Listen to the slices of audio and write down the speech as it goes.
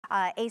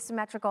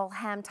Asymmetrical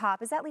hem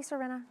top. Is that Lisa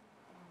Rinna?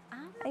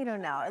 I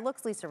don't know. It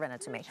looks Lisa Rinna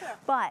to me. Sure.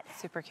 But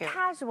super cute.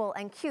 Casual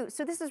and cute.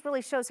 So this is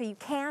really shows how you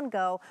can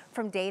go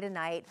from day to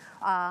night,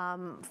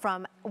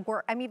 from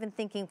work. I'm even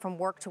thinking from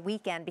work to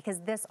weekend,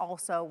 because this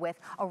also with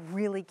a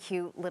really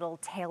cute little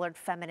tailored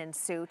feminine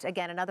suit.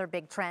 Again, another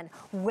big trend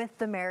with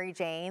the Mary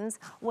Janes.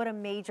 What a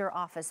major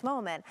office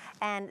moment.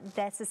 And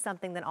this is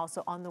something that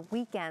also on the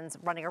weekends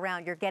running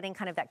around, you're getting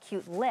kind of that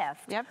cute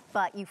lift,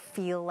 but you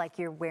feel like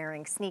you're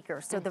wearing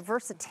sneakers. So the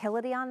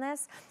versatility on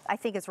this, I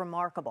think, is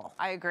remarkable.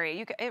 I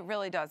agree. It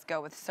really does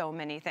go with so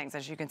many things.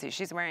 As you can see,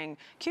 she's wearing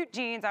cute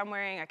jeans. I'm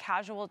wearing a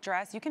casual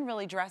dress. You can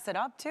really dress it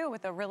up too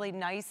with a really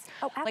nice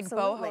like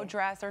boho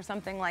dress or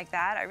something like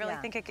that. I really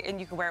think and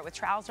you can wear it with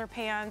trouser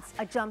pants,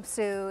 a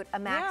jumpsuit, a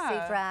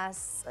maxi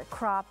dress, a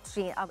cropped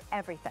jean,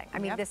 everything. I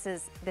mean, this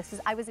is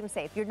I was going to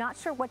say, if you're not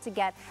sure what to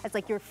get as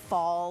like your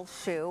fall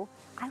shoe,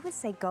 I would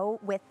say go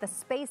with the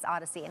Space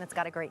Odyssey, and it's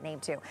got a great name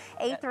too.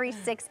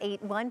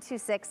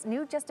 A368126,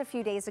 new just a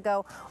few days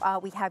ago.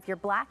 We have your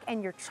black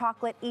and your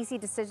chocolate, easy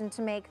decision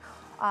to make.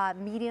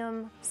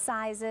 Medium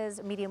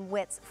sizes, medium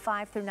widths,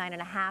 5 through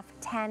 9.5,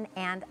 10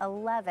 and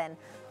 11.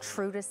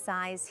 True to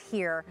size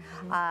here.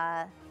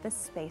 The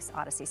Space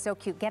Odyssey, so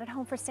cute. Get it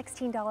home for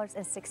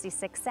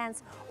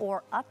 $16.66,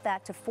 or up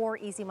that to 4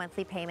 easy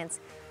monthly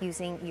payments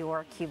using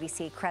your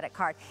QVC credit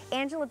card.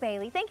 Angela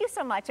Bailey, thank you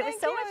so much. It was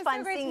so much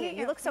fun seeing you.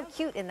 You look so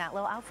cute in that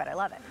little outfit. I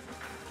love it.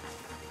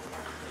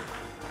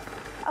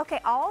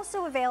 Okay,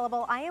 also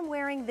available, I am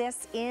wearing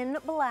this in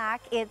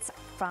black. It's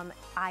from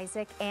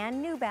Isaac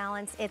and New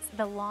Balance. It's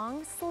the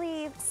long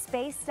sleeve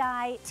space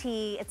dye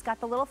tee. It's got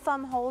the little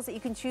thumb holes that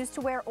you can choose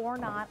to wear or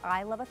not.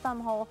 I love a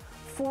thumb hole.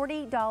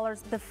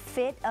 $40. The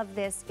fit of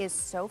this is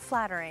so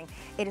flattering.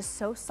 It is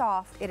so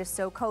soft. It is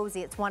so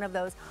cozy. It's one of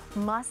those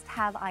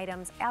must-have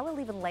items. I will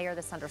even layer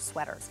this under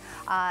sweaters.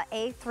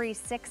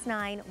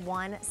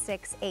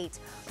 A369168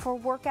 for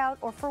workout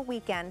or for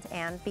weekend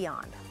and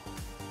beyond.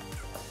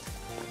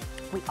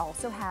 We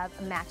also have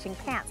matching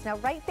pants. Now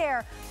right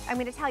there, I'm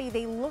going to tell you,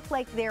 they look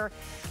like they're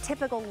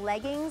typical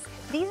leggings.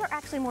 These are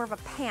actually more of a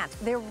pant.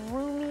 They're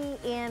roomy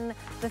in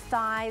the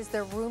thighs,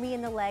 they're roomy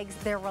in the legs,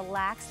 they're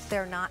relaxed,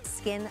 they're not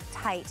skin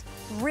tight.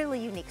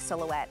 Really unique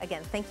silhouette.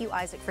 Again, thank you,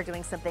 Isaac, for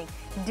doing something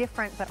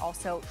different but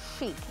also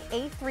chic.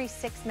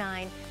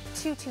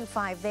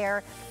 A369225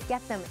 there.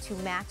 Get them to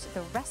match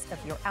the rest of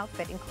your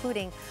outfit,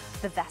 including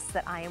the vest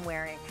that I am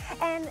wearing.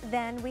 And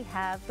then we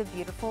have the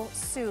beautiful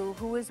Sue,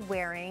 who is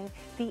wearing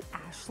the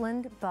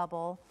Ashland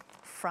Bubble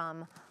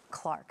from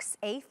Clarks.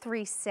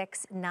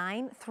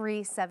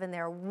 A36937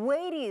 there.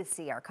 Wait till you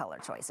see our color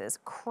choices.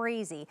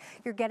 Crazy.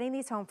 You're getting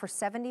these home for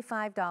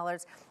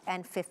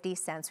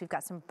 $75.50. We've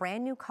got some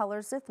brand new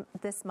colors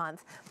this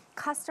month.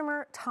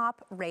 Customer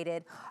top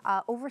rated.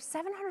 Over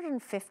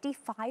 750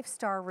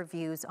 5-star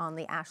reviews on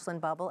the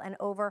Ashland Bubble and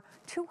over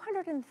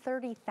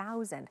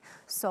 230,000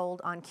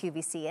 sold on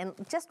QVC. And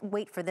just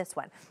wait for this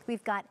one.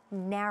 We've got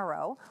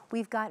narrow,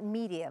 we've got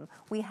medium,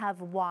 we have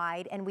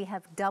wide, and we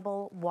have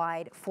double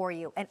wide for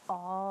you. And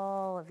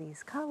all of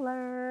these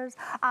colors.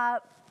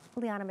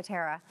 Liana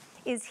Matera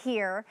is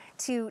here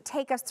to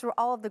take us through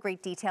all of the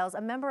great details, a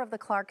member of the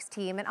Clarks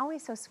team, and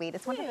always so sweet.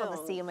 It's wonderful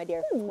to see you, my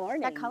dear. Good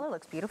morning. That color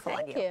looks beautiful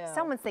on you. Thank you.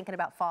 Someone's thinking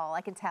about fall, I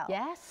can tell.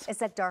 Yes. It's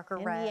that darker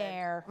red. In the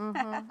air.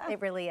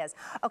 It really is.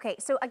 Okay,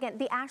 so again,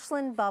 the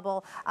Ashland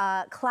Bubble,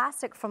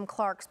 classic from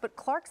Clarks, but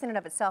Clarks in and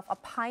of itself, a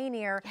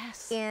pioneer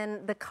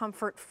in the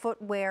comfort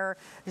footwear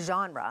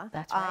genre.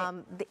 That's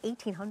right. The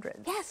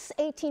 1800s. Yes,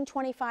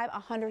 1825,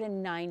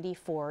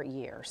 194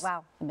 years.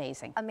 Wow.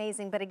 Amazing.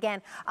 Amazing, but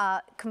again,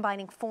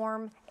 combining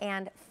form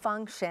and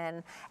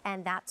function,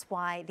 and that's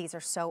why these are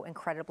so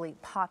incredibly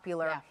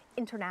popular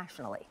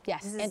internationally.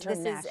 Yes,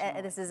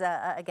 internationally. This is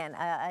again,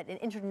 an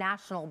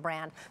international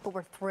brand, but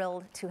we're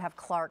thrilled to have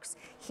Clarks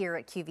here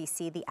at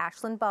QVC. The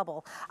Ashland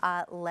Bubble.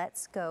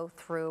 Let's go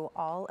through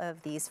all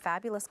of these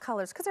fabulous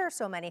colors, because there are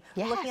so many.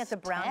 Yes, looking at the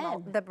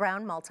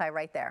brown multi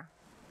right there.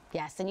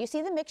 Yes, and you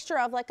see the mixture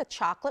of like a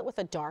chocolate with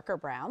a darker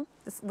brown.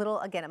 This little,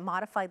 again, a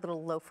modified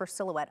little loafer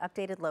silhouette,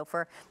 updated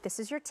loafer. This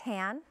is your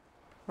tan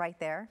right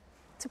there.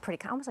 It's a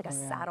pretty, almost like a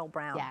saddle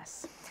brown.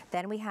 Yes.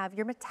 Then we have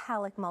your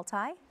metallic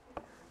multi.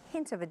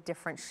 Hint of a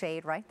different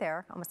shade right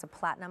there, almost a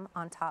platinum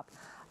on top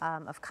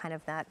of kind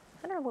of that,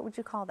 I don't know, what would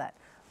you call that?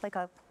 Like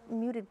a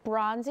muted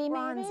bronzy,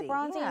 maybe?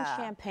 Bronzy and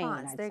champagne,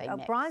 Bronze. I'd say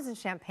bronze and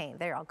champagne.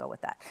 There, I'll go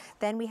with that.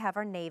 Then we have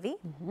our navy.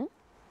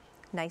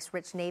 Nice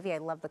rich navy. I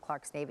love the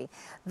Clarks navy.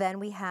 Then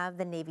we have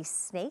the navy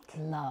snake.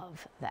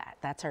 Love that.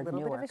 That's our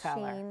little newer bit of a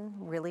color. sheen.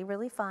 Really,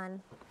 really fun.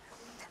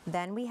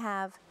 Then we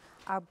have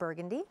our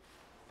burgundy.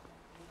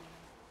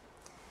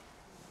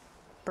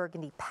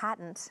 Burgundy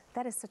patent.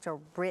 That is such a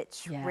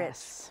rich,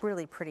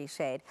 really pretty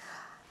shade.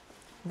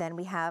 Then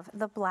we have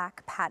the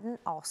black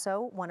patent,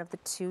 also one of the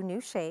 2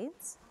 new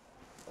shades.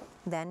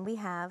 Then we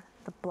have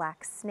the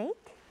black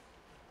snake.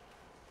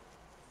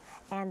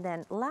 And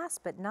then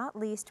last but not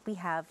least, we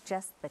have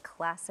just the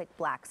classic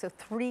black. So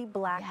 3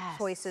 black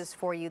choices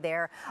for you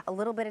there. A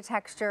little bit of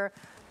texture,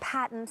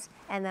 patent,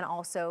 and then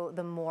also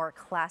the more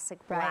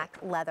classic black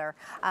leather.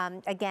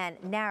 Again,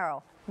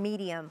 narrow,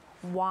 medium,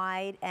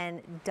 wide,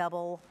 and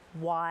double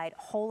wide,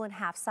 whole and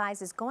half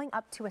size is going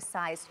up to a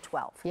size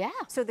 12. Yeah.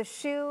 So the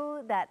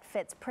shoe that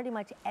fits pretty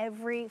much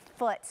every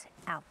foot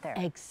out there.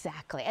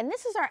 Exactly. And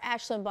this is our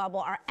Ashland bubble.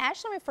 Our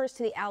Ashland refers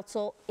to the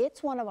outsole.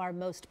 It's one of our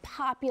most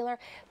popular,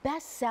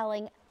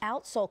 best-selling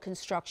outsole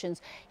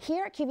constructions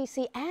here at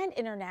QVC and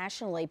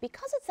internationally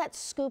because it's that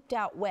scooped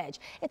out wedge.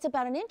 It's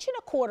about 1.25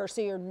 inches,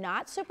 so you're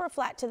not super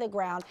flat to the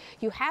ground.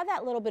 You have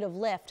that little bit of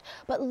lift,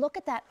 but look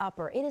at that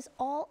upper. It is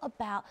all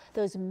about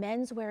those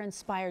menswear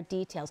inspired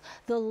details.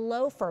 The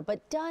loafer,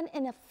 but done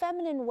in a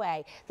feminine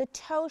way. The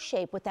toe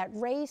shape with that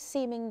raised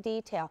seaming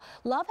detail.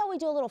 Love how we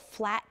do a little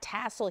flat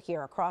tassel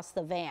here across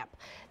the vamp.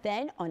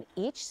 Then on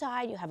each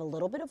side, you have a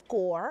little bit of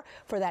gore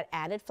for that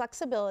added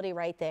flexibility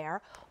right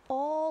there.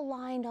 All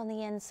lined on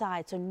the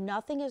inside, so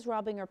nothing is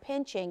rubbing or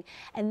pinching,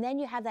 and then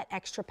you have that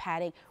extra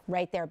padding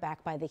right there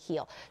back by the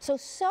heel. So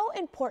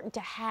important to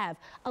have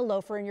a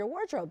loafer in your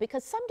wardrobe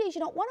because some days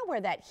you don't want to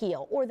wear that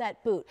heel or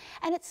that boot,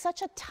 and it's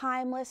such a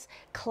timeless,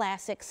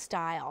 classic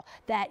style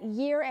that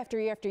year after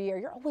year after year,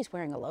 you're always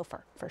wearing a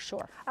loafer for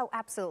sure. Oh,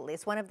 absolutely.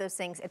 It's one of those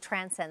things, it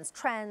transcends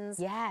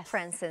trends,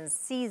 transcends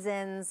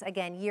seasons,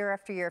 again, year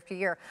after year after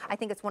year. I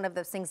think it's one of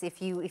those things,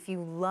 if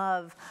you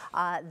love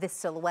this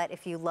silhouette,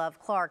 if you love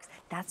Clarks,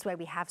 that's why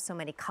we have so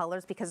many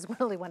colors, because it's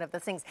really one of the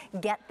things,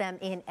 get them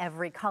in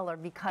every color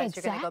because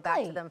you're going to go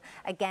back to them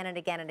again and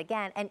again and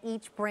again, and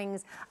each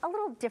brings a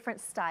little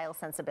different style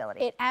sensibility.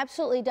 It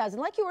absolutely does.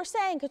 And like you were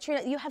saying,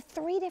 Katrina, you have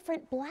 3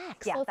 different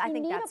blacks. Yeah, so if I you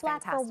think need that's a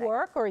black fantastic. for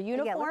work or a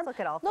uniform, yeah, let's look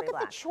at all 3 look at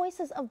the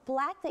choices of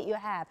black that you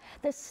have.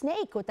 The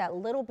snake with that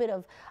little bit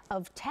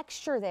of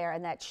texture there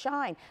and that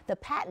shine. The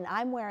patent,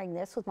 I'm wearing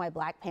this with my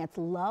black pants,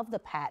 love the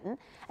patent.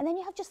 And then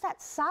you have just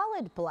that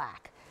solid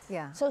black.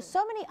 Yeah.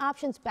 So many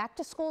options. Back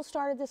to school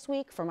started this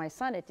week. For my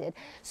son, it did.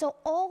 So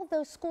all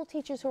those school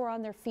teachers who are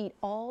on their feet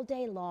all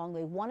day long,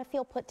 they want to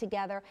feel put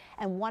together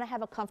and want to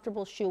have a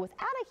comfortable shoe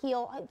without a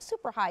heel, a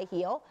super high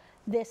heel.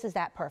 This is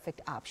that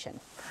perfect option.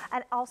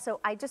 And also,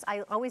 I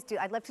always do,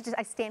 I'd love to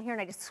I stand here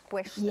and I just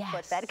squish the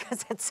footbed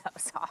because it's so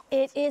soft.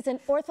 It is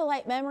an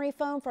Ortholite memory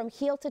foam from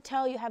heel to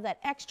toe. You have that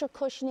extra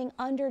cushioning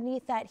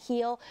underneath that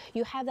heel.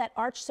 You have that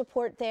arch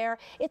support there.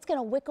 It's going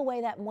to wick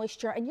away that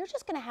moisture, and you're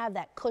just going to have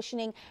that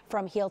cushioning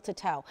from heel to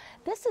toe.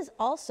 This is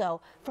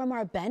also from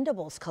our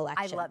Bendables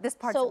collection. I love this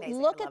part. So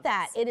amazing. Look at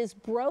that. It is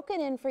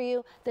broken in for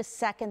you the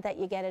second that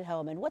you get it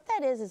home. And what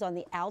that is on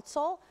the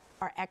outsole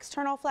are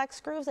external flex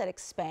grooves that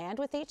expand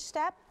with each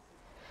step,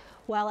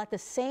 while at the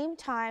same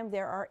time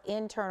there are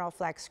internal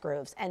flex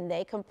grooves and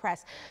they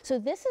compress. So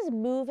this is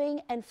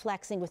moving and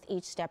flexing with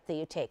each step that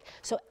you take.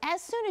 So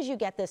as soon as you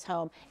get this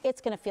home,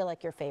 it's going to feel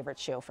like your favorite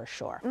shoe for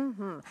sure.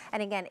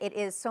 And again, it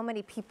is so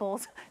many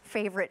people's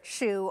favorite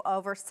shoe.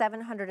 Over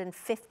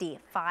 750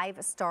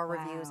 5-star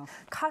reviews,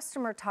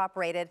 customer top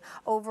rated.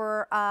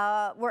 Over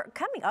we're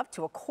coming up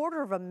to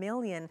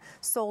 250,000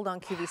 sold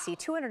on QVC,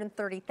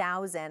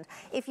 230,000.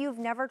 If you've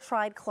never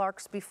tried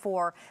Clarks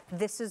before,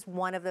 this is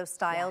one of those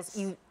styles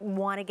you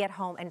want to get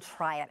home and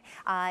try it.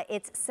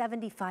 It's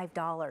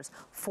 $75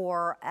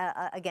 for,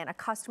 again, a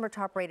customer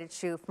top rated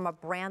shoe from a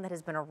brand that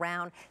has been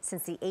around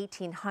since the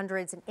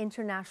 1800s, an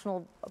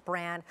international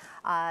brand,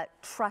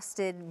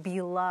 trusted,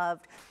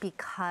 beloved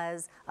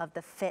because of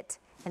the fit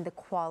and the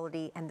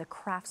quality and the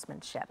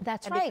craftsmanship.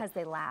 That's and right. Because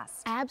they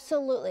last.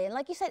 Absolutely. And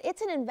like you said,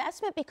 it's an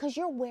investment because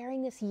you're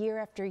wearing this year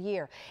after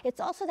year. It's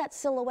also that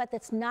silhouette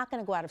that's not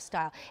going to go out of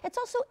style. It's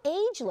also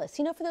ageless.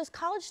 You know, for those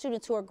college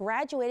students who are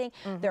graduating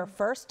their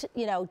first,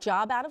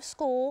 job out of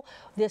school,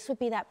 this would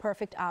be that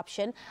perfect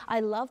option. I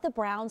love the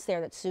browns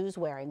there that Sue's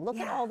wearing. Look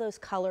at all those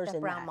colors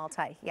in brown that.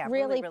 multi. Yeah,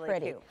 really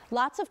pretty. Cute.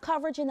 Lots of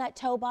coverage in that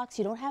toe box.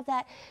 You don't have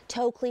that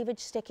toe cleavage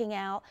sticking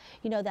out.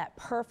 You know, that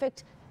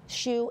perfect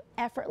shoe,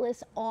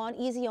 effortless,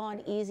 easy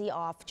on, easy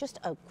off. Just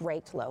a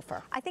great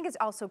loafer. I think it's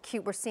also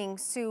cute. We're seeing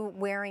Sue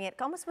wearing it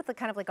almost with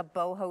kind of like a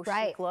boho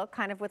chic look,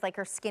 kind of with like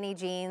her skinny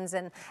jeans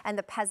and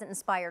the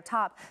peasant-inspired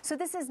top. So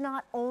this is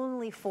not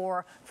only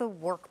for the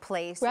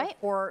workplace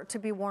or to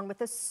be worn with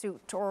a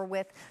suit or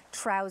with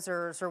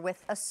trousers or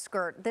with a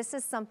skirt. This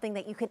is something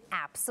that you can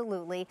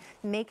absolutely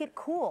make it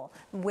cool.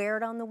 Wear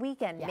it on the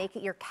weekend. Make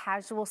it your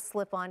casual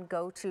slip-on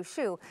go-to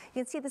shoe.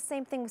 You can see the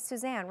same thing with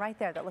Suzanne right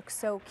there. That looks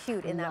so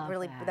cute in that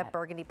that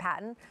burgundy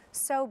pattern.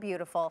 So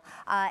beautiful.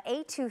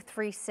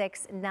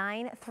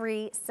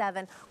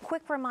 8236937.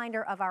 Quick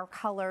reminder of our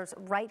colors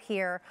right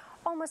here.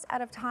 Almost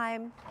out of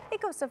time. It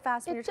goes so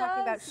fast when you're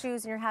talking about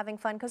shoes and you're having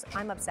fun because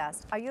I'm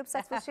obsessed. Are you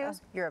obsessed with shoes?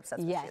 You're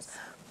obsessed with shoes.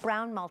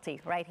 Brown multi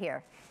right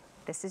here.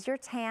 This is your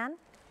tan.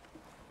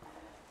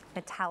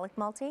 Metallic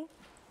multi.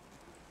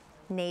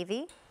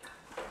 Navy.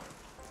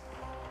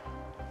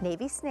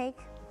 Navy snake,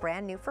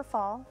 brand new for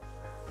fall.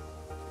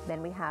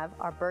 Then we have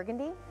our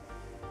burgundy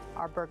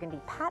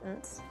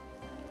patent,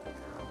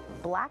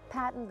 black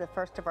patent, the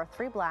first of our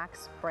 3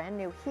 blacks, brand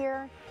new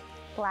here,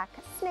 black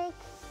snake,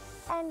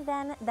 And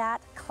then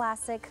that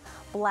classic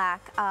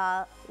black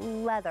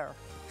leather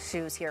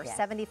shoes here, yes.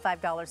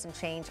 $75 and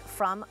change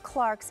from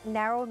Clark's,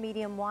 narrow,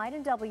 medium, wide,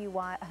 and double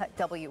wide.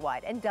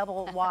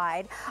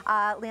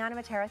 Liana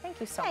Matera, thank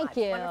you so much. Thank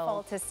you.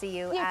 Wonderful to see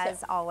you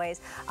as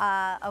always.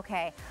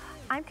 Okay.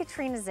 I'm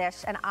Katrina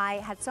Zisch, and I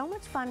had so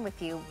much fun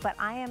with you, but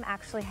I am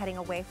actually heading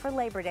away for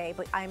Labor Day,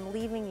 but I'm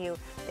leaving you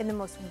in the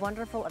most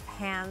wonderful of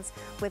hands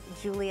with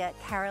Julia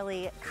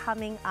Caroly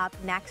coming up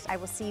next. I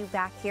will see you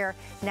back here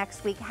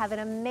next week. Have an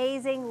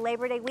amazing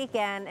Labor Day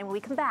weekend, and when we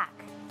come back,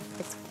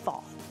 it's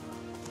fall.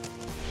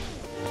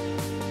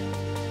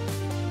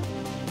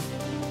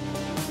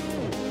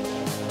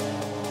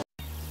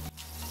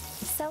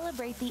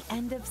 Celebrate the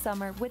end of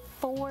summer with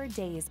 4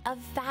 days of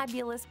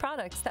fabulous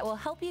products that will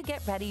help you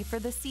get ready for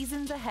the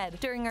seasons ahead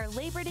during our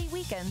Labor Day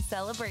weekend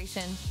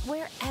celebration.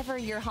 Wherever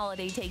your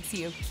holiday takes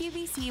you,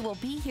 QVC will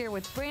be here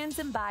with brands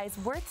and buys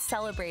worth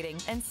celebrating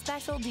and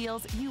special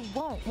deals you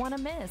won't want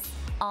to miss.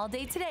 All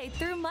day today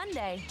through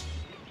Monday.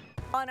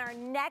 On our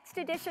next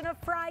edition of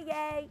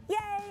Friday,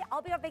 yay,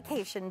 I'll be on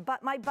vacation,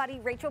 but my buddy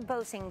Rachel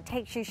Bosing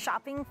takes you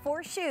shopping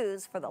for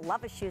shoes for the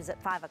love of shoes at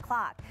 5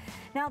 o'clock.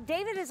 Now,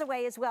 David is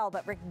away as well,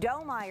 but Rick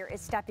Domeyer is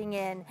stepping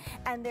in,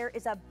 and there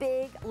is a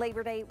big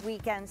Labor Day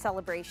weekend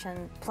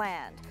celebration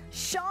planned.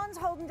 Sean's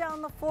holding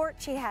down the fort.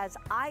 She has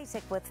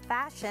Isaac with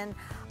fashion,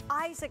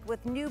 Isaac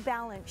with New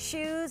Balance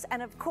shoes,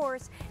 and of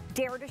course,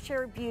 Dare to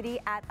Share Beauty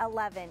at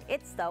 11.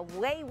 It's the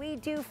way we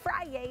do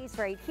Fridays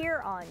right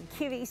here on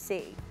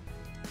QVC.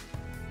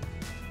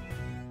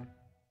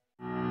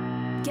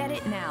 Get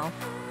it now.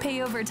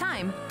 Pay over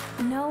time.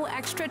 No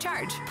extra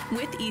charge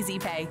with Easy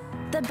Pay.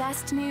 The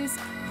best news,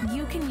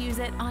 you can use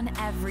it on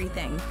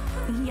everything.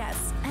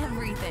 Yes,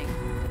 everything.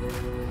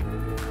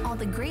 All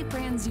the great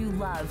brands you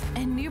love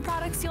and new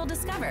products you'll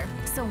discover.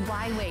 So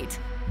why wait?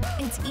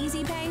 It's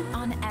Easy Pay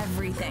on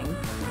everything.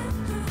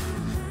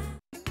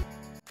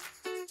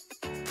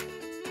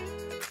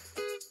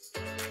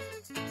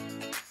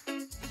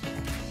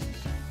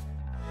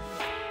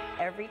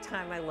 Every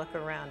time I look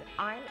around,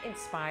 I'm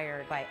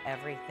inspired by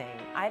everything.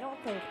 I don't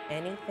think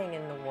anything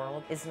in the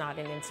world is not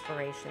an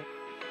inspiration.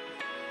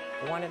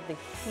 One of the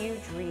huge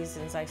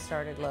reasons I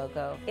started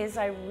Logo is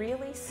I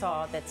really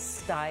saw that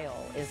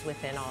style is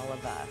within all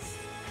of us.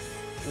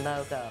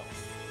 Logo.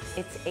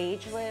 It's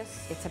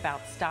ageless, it's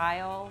about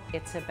style,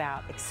 it's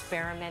about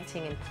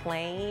experimenting and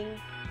playing.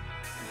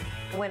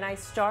 When I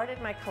started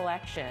my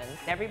collection,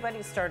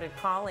 everybody started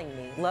calling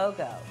me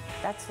Logo.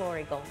 That's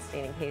Lori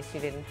Goldstein, in case you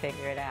didn't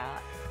figure it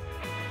out.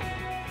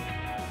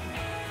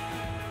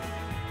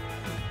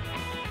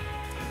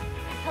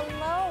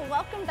 Hello,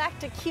 welcome back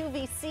to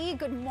QVC.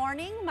 Good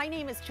morning. My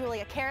name is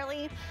Julia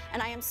Caroly,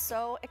 and I am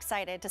so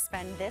excited to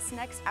spend this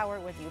next hour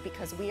with you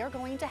because we are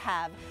going to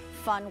have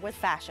fun with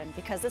fashion,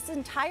 because this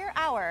entire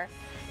hour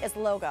is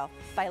Logo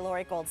by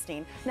Lori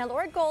Goldstein. Now,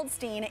 Lori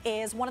Goldstein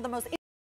is one of the most